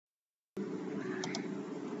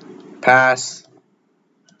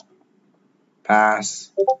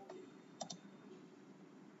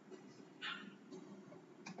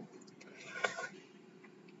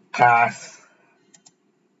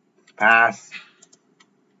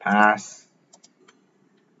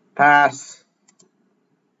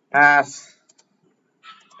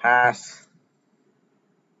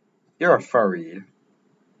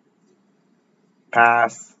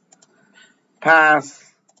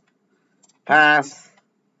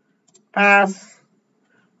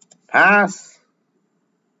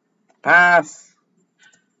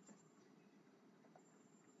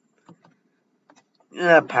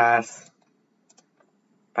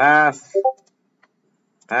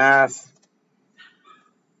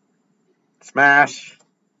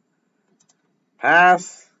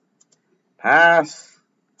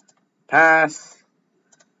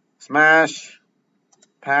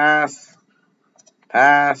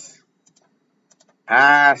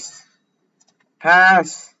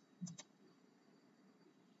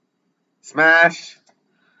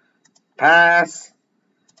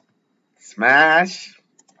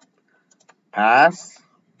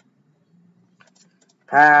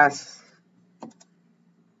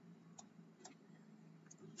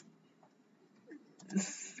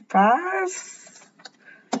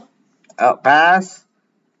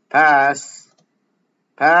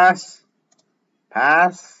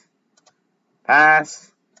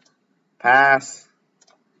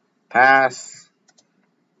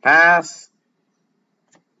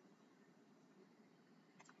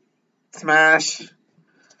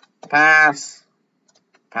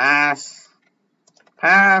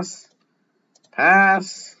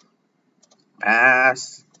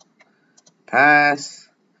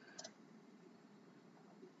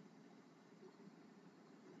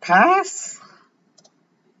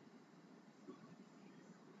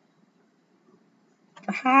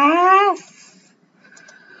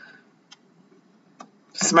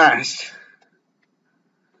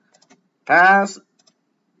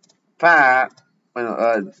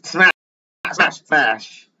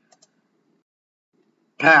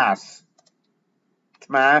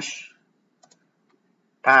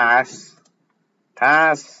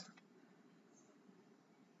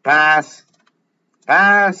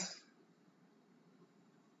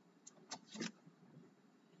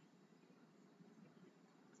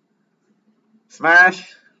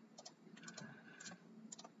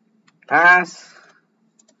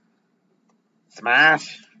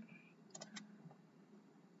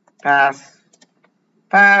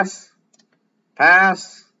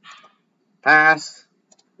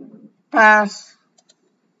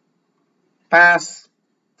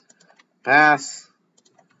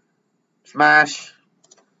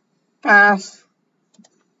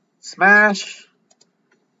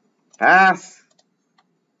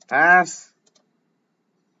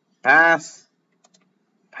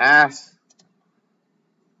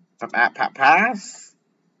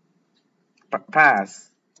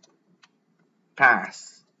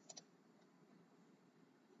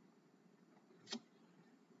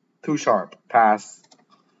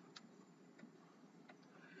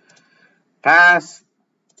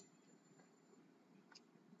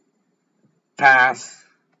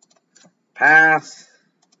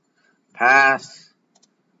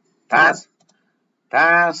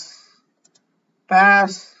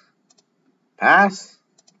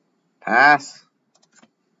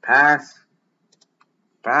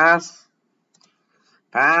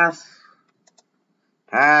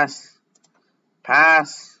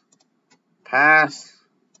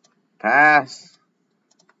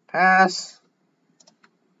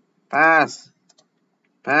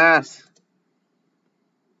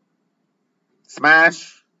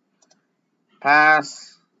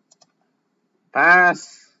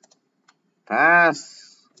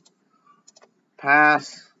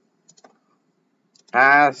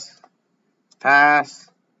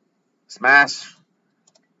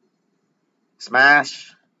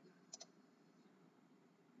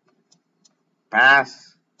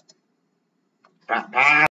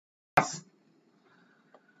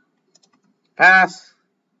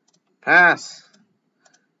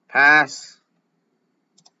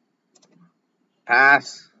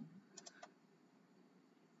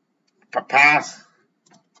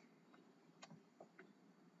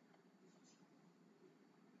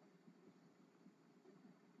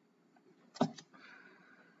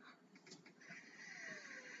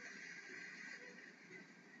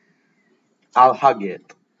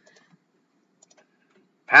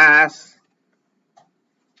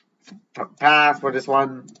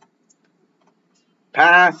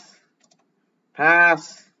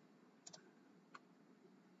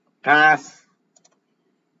pass,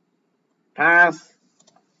 pass,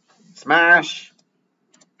 smash,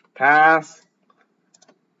 pass,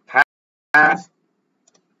 pass,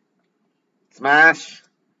 smash,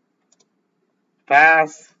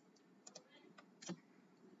 pass,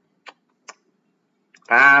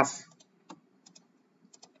 pass,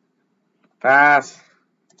 pass,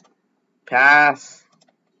 pass,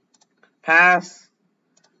 pass,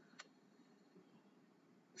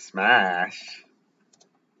 smash,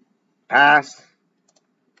 pass,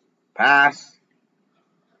 pass,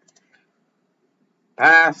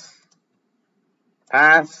 pass,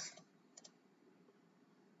 pass,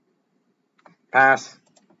 pass,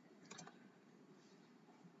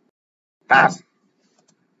 pass,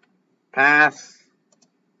 pass,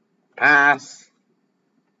 pass,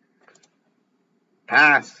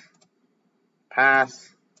 pass, pass,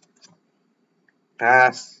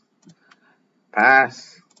 pass,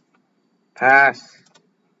 pass, pass,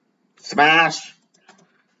 smash,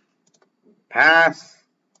 pass,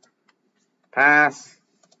 pass,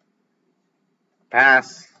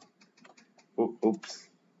 pass, oops,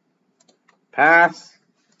 pass,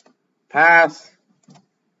 pass,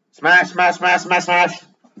 smash, smash, smash, smash, smash,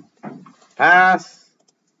 pass,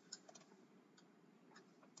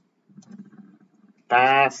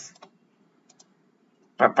 pass,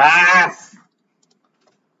 pass,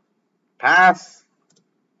 pass,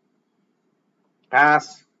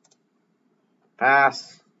 pass,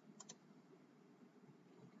 pass,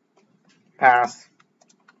 pass,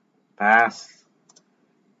 pass,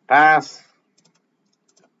 pass,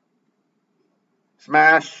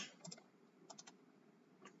 smash,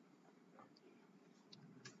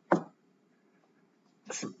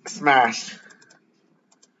 smash,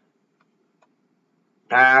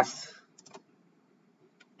 pass,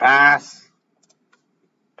 pass,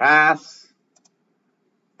 pass,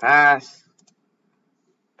 pass,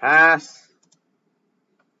 pass,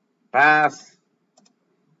 pass,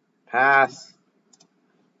 pass,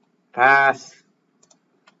 pass,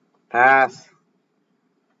 pass,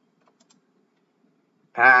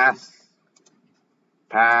 pass,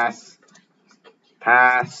 pass,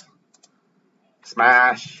 pass,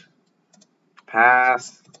 smash,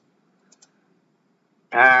 pass,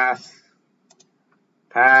 pass,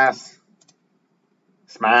 pass,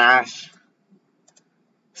 smash,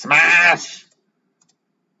 smash,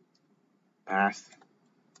 pass,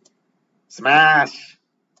 smash,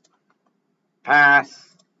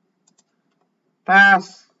 pass,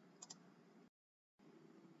 pass,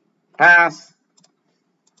 pass,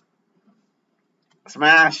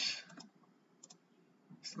 smash,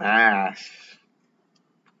 smash,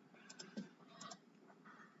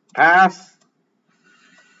 pass,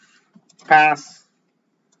 pass,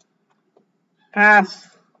 pass,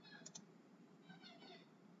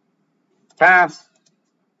 pass.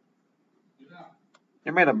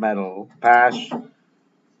 You're made of metal. Pass,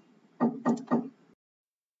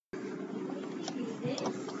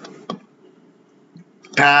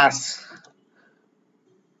 pass,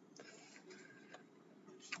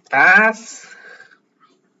 pass,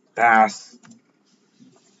 pass,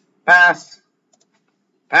 pass,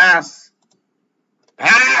 pass,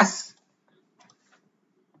 pass,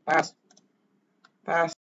 pass,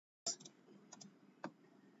 pass,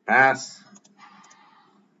 pass,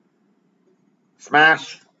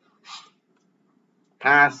 smash,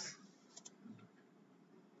 pass.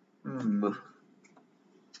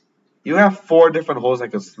 You have 4 different holes I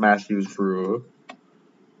can smash you through.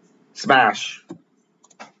 Smash.